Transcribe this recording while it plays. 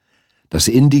Das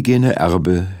indigene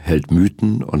Erbe hält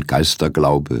Mythen und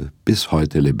Geisterglaube bis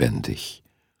heute lebendig.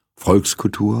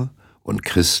 Volkskultur und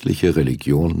christliche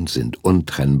Religion sind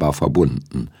untrennbar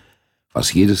verbunden,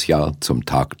 was jedes Jahr zum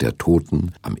Tag der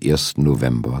Toten am 1.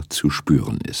 November zu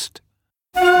spüren ist.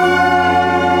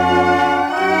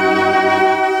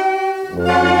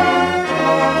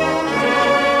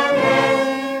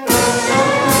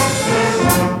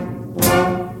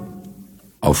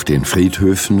 Auf den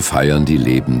Friedhöfen feiern die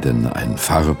Lebenden ein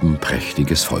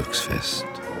farbenprächtiges Volksfest,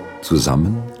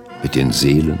 zusammen mit den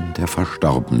Seelen der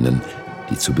Verstorbenen,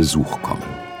 die zu Besuch kommen.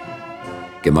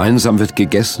 Gemeinsam wird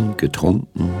gegessen,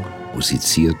 getrunken,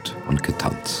 musiziert und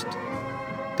getanzt.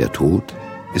 Der Tod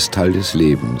ist Teil des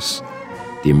Lebens,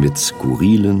 dem mit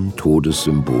skurrilen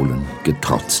Todessymbolen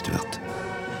getrotzt wird.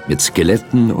 Mit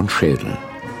Skeletten und Schädeln,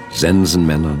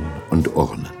 Sensenmännern und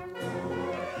Urnen.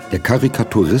 Der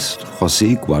Karikaturist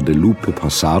José Guadalupe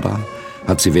Posada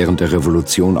hat sie während der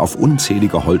Revolution auf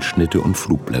unzählige Holzschnitte und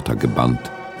Flugblätter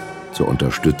gebannt, zur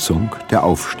Unterstützung der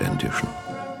Aufständischen.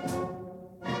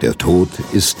 Der Tod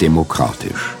ist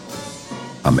demokratisch.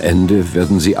 Am Ende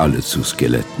werden sie alle zu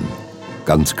Skeletten,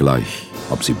 ganz gleich,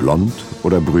 ob sie blond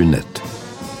oder brünett,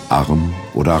 arm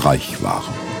oder reich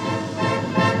waren.